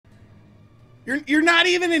You're not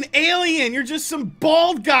even an alien. You're just some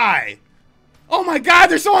bald guy. Oh my God,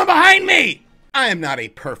 there's someone behind me. I am not a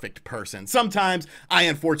perfect person. Sometimes I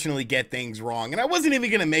unfortunately get things wrong, and I wasn't even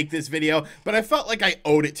gonna make this video, but I felt like I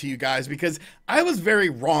owed it to you guys because I was very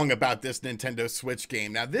wrong about this Nintendo Switch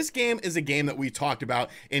game. Now, this game is a game that we talked about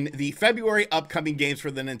in the February upcoming games for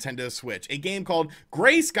the Nintendo Switch, a game called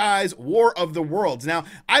Gray Skies War of the Worlds. Now,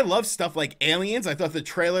 I love stuff like aliens. I thought the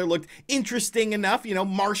trailer looked interesting enough, you know,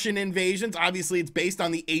 Martian invasions. Obviously, it's based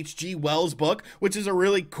on the H.G. Wells book, which is a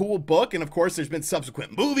really cool book, and of course, there's been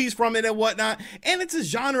subsequent movies from it and whatnot. And it's a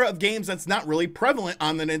genre of games that's not really prevalent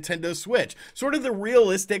on the Nintendo Switch, sort of the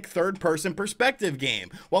realistic third-person perspective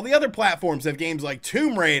game. While the other platforms have games like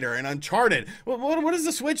Tomb Raider and Uncharted, what does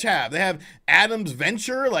the Switch have? They have Adam's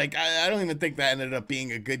Venture. Like, I don't even think that ended up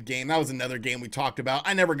being a good game. That was another game we talked about.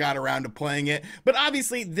 I never got around to playing it, but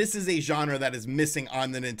obviously this is a genre that is missing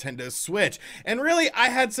on the Nintendo Switch. And really, I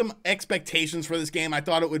had some expectations for this game. I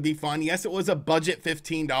thought it would be fun. Yes, it was a budget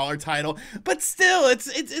 $15 title, but still, it's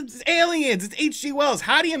aliens. It's H.G. Wells.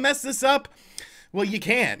 How do you mess this up? Well, you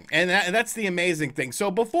can, and that's the amazing thing.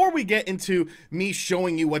 So before we get into me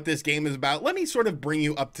showing you what this game is about, let me sort of bring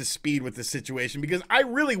you up to speed with the situation, because I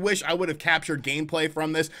really wish I would have captured gameplay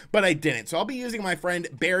from this, but I didn't. So I'll be using my friend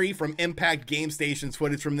Barry from Impact Game Station's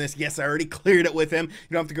footage from this. Yes, I already cleared it with him.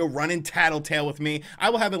 You don't have to go run and tattletale with me. I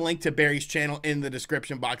will have a link to Barry's channel in the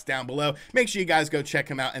description box down below. Make sure you guys go check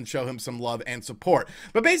him out and show him some love and support.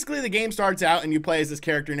 But basically, the game starts out and you play as this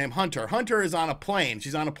character named Hunter. Hunter is on a plane.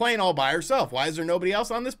 She's on a plane all by herself. Why is there nobody else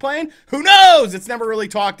on this plane? Who knows? It's never really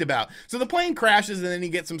talked about. So the plane crashes, and then you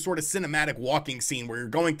get some sort of cinematic walking scene where you're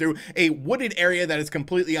going through a wooded area that is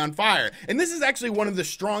completely on fire. And this is actually one of the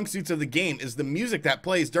strong suits of the game, is the music that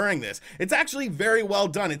plays during this. It's actually very well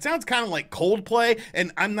done. It sounds kind of like Coldplay,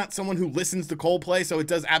 and I'm not someone who listens to Coldplay, so it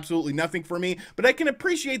does absolutely nothing for me, but I can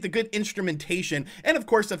appreciate the good instrumentation, and of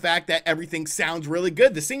course the fact that everything sounds really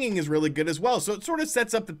good. The singing is really good as well, so it sort of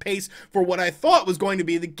sets up the pace for what I thought was going to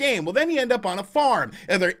be the game. Well, then you end up on a farm.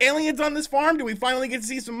 Are there aliens on this farm? Do we finally get to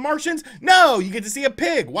see some Martians? No, you get to see a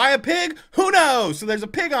pig. Why a pig? Who knows? So there's a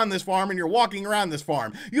pig on this farm, and you're walking around this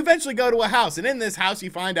farm. You eventually go to a house, and in this house you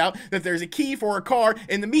find out that there's a key for a car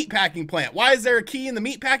in the meatpacking plant. Why is there a key in the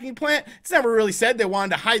meatpacking plant? It's never really said. They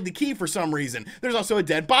wanted to hide the key for some reason. There's also a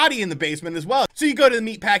dead body in the basement as well. So you go to the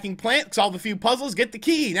meatpacking plant, solve a few puzzles, get the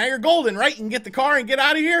key. Now you're golden, right? You can get the car and get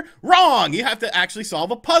out of here? Wrong! You have to actually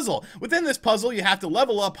solve a puzzle. Within this puzzle, you have to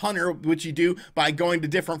level up Hunter, which you do by going to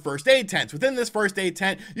different first aid tents. Within this first aid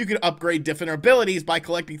tent, you can upgrade different abilities by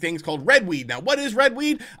collecting things called redweed. Now, what is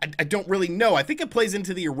redweed? I don't really know. I think it plays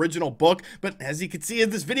into the original book, but as you can see as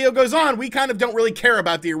this video goes on, we kind of don't really care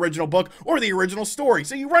about the original book or the original story.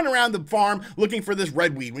 So you run around the farm looking for this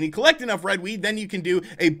redweed. When you collect enough redweed, then you can do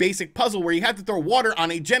a basic puzzle where you have to throw water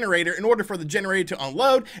on a generator in order for the generator to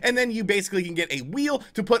unload, and then you basically can get a wheel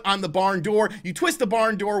to put on the barn door. You twist the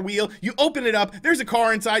barn door wheel, you open it up, there's a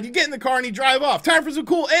car inside, you get in the car and you drive off. Time for some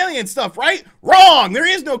cool alien stuff, right? Wrong! There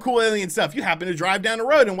is no cool alien stuff. You happen to drive down the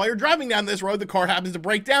road, and while you're driving down this road, the car happens to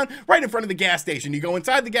break down right in front of the gas station. You go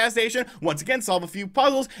inside the gas station, once again solve a few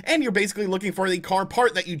puzzles, and you're basically looking for the car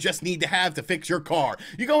part that you just need to have to fix your car.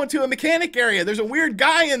 You go into a mechanic area. There's a weird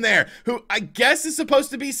guy in there who I guess is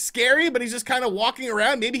supposed to be scary, but he's just kind of walking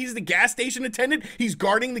around. Maybe he's the gas station attendant. He's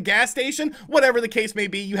guarding the gas station. Whatever the case may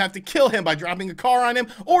be, you have to kill him by dropping a car on him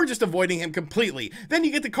or just avoiding him completely. Then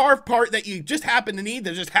you get the car part that you just happen to need,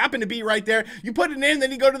 that just happened to be right there. You put it in,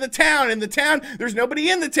 then you go to the town. In the town, there's nobody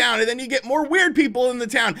in the town, and then you get more weird people in the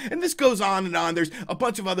town, and this goes on and on. There's a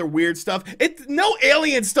bunch of other weird stuff. No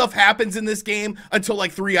alien stuff happens in this game until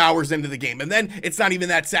like 3 hours into the game, and then it's not even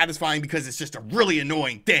that satisfying because it's just a really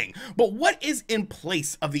annoying thing. But what is in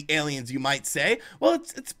place of the aliens, you might say? Well,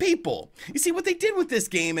 it's people. You see, what they did with this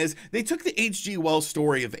game is they took the H.G. Wells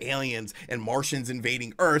story of aliens and Martians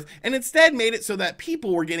invading Earth and instead made it so that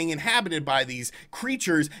people were getting inhabited by these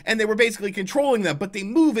creatures and they were basically controlling them, but they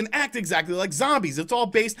move and act exactly like zombies. It's all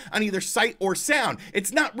based on either sight or sound.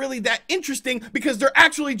 It's not really that interesting because they're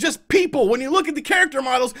actually just people. When you look at the character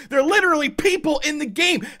models, they're literally people in the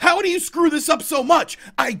game. How do you screw this up so much?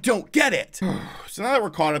 I don't get it. So now that we're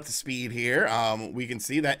caught up to speed here, we can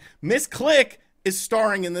see that Miss Click is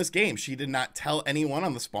starring in this game. She did not tell anyone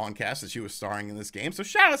on the Spawncast that she was starring in this game, so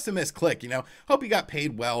shout outs to Miss Click. You know, hope you got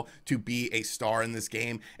paid well to be a star in this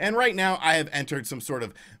game. And right now I have entered some sort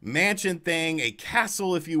of mansion thing, a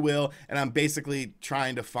castle if you will, and I'm basically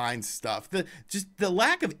trying to find stuff. Just the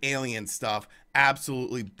lack of alien stuff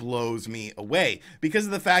absolutely blows me away because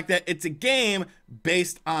of the fact that it's a game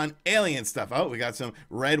based on alien stuff. Oh, we got some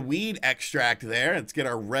red weed extract there. Let's get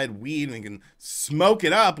our red weed and we can smoke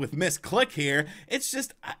it up with Miss Click here. It's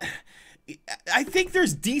just I think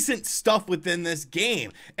there's decent stuff within this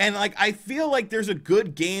game, and like I feel like there's a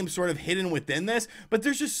good game sort of hidden within this, but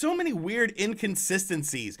there's just so many weird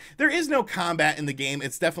inconsistencies. There is no combat in the game.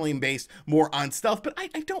 It's definitely based more on stealth, but I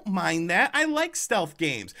don't mind that. I like stealth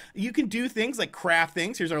games. You can do things like craft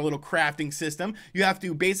things. Here's our little crafting system. You have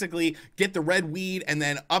to basically get the red weed and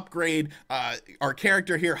then upgrade our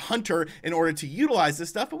character here, Hunter, in order to utilize this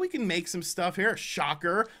stuff, but we can make some stuff here. A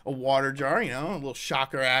shocker, a water jar, you know, a little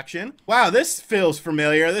shocker action. Wow, this feels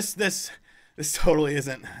familiar. This totally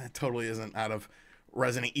isn't out of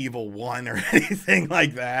Resident Evil 1 or anything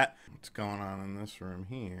like that. What's going on in this room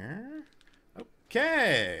here?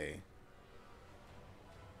 Okay.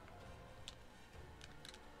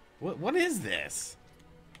 What is this?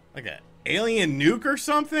 Like a alien nuke or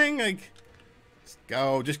something? Like,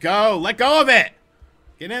 just go. Let go of it.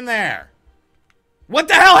 Get in there. What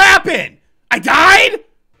the hell happened? I died?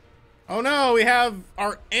 Oh no, we have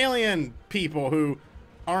our alien people who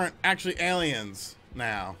aren't actually aliens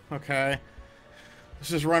now. Okay. Let's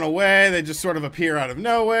just run away. They just sort of appear out of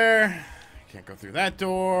nowhere. Can't go through that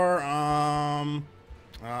door.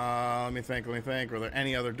 Let me think. Were there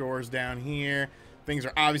any other doors down here? Things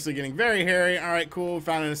are obviously getting very hairy. All right, cool.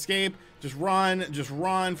 Found an escape. Just run.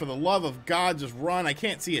 For the love of God, just run. I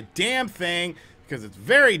can't see a damn thing because it's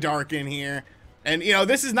very dark in here. And, you know,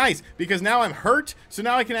 this is nice because now I'm hurt, so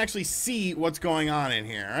now I can actually see what's going on in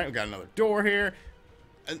here. All right, we got another door here.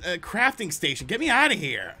 A crafting station. Get me out of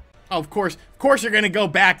here. Oh, of course you're going to go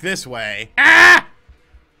back this way. Ah!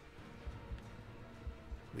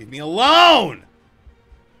 Leave me alone.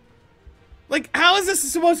 Like, how is this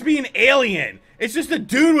supposed to be an alien? It's just a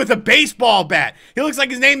dude with a baseball bat. He looks like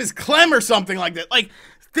his name is Clem or something like that. Like,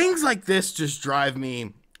 things like this just drive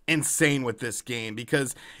me insane with this game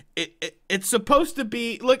because it's supposed to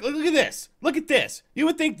be look at this. Look at this. You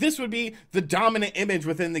would think this would be the dominant image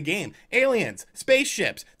within the game. Aliens,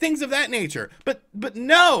 spaceships, things of that nature. But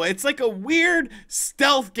no, it's like a weird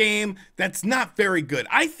stealth game that's not very good.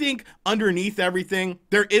 I think underneath everything,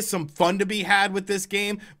 there is some fun to be had with this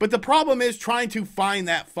game, but the problem is trying to find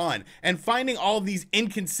that fun and finding all of these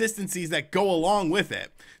inconsistencies that go along with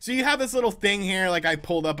it. So you have this little thing here, like I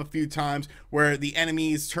pulled up a few times, where the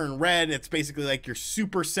enemies turn red. It's basically like your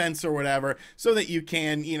super sense or whatever, so that you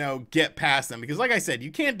can, you know, get past them. Because like I said,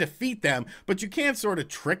 you can't defeat them, but you can sort of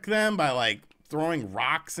trick them by like throwing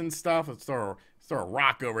rocks and stuff. Let's throw a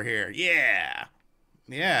rock over here. Yeah.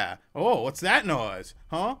 Oh, what's that noise?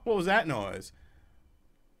 Huh? What was that noise?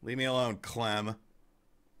 Leave me alone, Clem.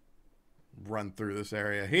 Run through this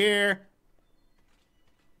area here.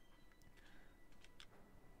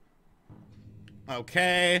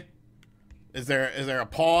 Okay. Is there a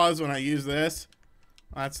pause when I use this?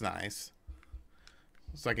 That's nice.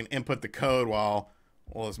 So I can input the code while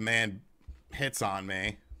this man hits on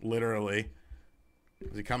me, literally.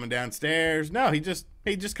 Is he coming downstairs? No, he just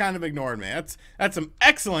kind of ignored me. That's some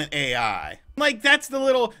excellent AI. Like, that's the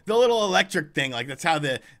little electric thing. Like, that's how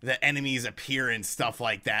the enemies appear and stuff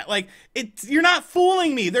like that. Like, you're not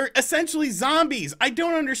fooling me. They're essentially zombies. I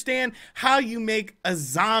don't understand how you make a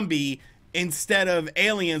zombie instead of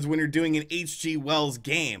aliens when you're doing an H.G. Wells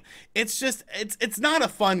game. It's just, it's not a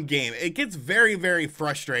fun game. It gets very, very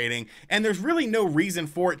frustrating, and there's really no reason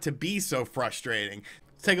for it to be so frustrating.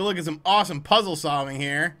 Let's take a look at some awesome puzzle solving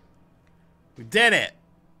here. We did it.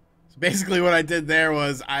 So basically what I did there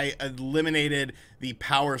was I eliminated the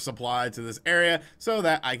power supply to this area so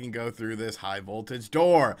that I can go through this high voltage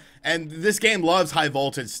door. And this game loves high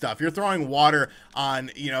voltage stuff. You're throwing water on,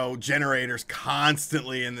 you know, generators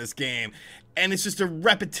constantly in this game. And it's just a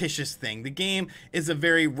repetitious thing. The game is a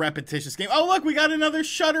very repetitious game. Oh, look, we got another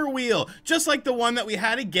shutter wheel, just like the one that we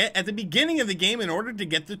had to get at the beginning of the game in order to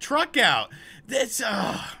get the truck out. There's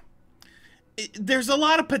a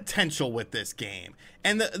lot of potential with this game.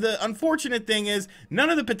 And the unfortunate thing is none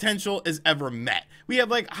of the potential is ever met. We have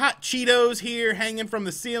like hot Cheetos here hanging from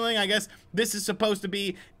the ceiling. I guess this is supposed to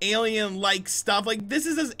be alien-like stuff. Like, this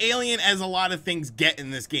is as alien as a lot of things get in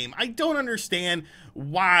this game. I don't understand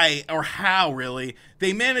why or how, really,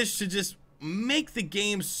 they managed to just make the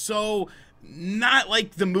game so not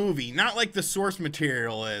like the movie, not like the source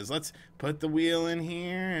material is. Let's put the wheel in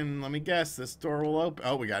here, and let me guess, this door will open.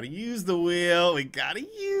 Oh, we gotta use the wheel. We gotta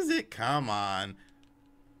use it. Come on.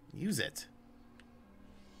 Use it.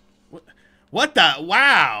 What the?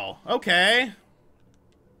 Wow. Okay.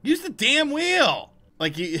 Use the damn wheel.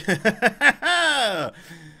 Like you.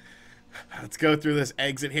 Let's go through this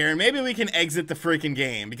exit here, and maybe we can exit the freaking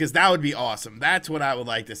game, because that would be awesome. That's what I would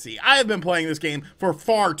like to see. I have been playing this game for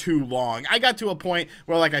far too long. I got to a point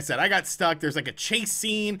where, like I said, I got stuck. There's like a chase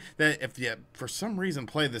scene that if you, for some reason,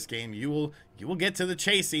 play this game, you you will get to the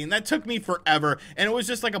chase scene. That took me forever, and it was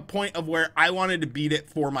just like a point of where I wanted to beat it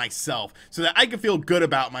for myself so that I could feel good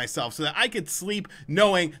about myself, so that I could sleep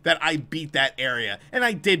knowing that I beat that area. And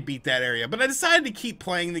I did beat that area, but I decided to keep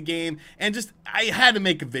playing the game, and just I had to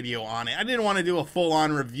make a video on it. I didn't want to do a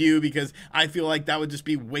full-on review because I feel like that would just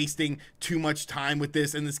be wasting too much time with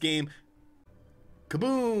this in this game.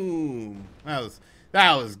 Kaboom!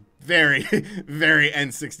 That was very very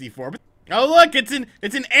N64. Oh look, it's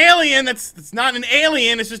an alien that's not an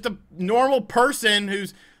alien, it's just a normal person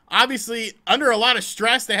who's obviously under a lot of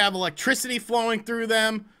stress. They have electricity flowing through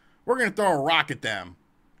them. We're gonna throw a rock at them.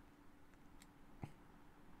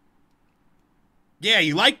 Yeah,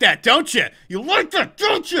 you like that, don't you? You like that,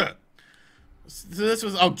 don't you? So this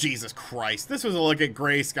was, oh Jesus Christ, this was a look at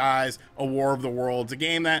Gray Skies, A War of the Worlds, a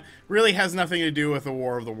game that really has nothing to do with A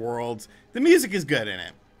War of the Worlds. The music is good in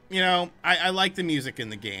it. You know, I like the music in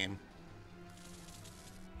the game.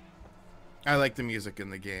 I like the music in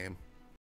the game.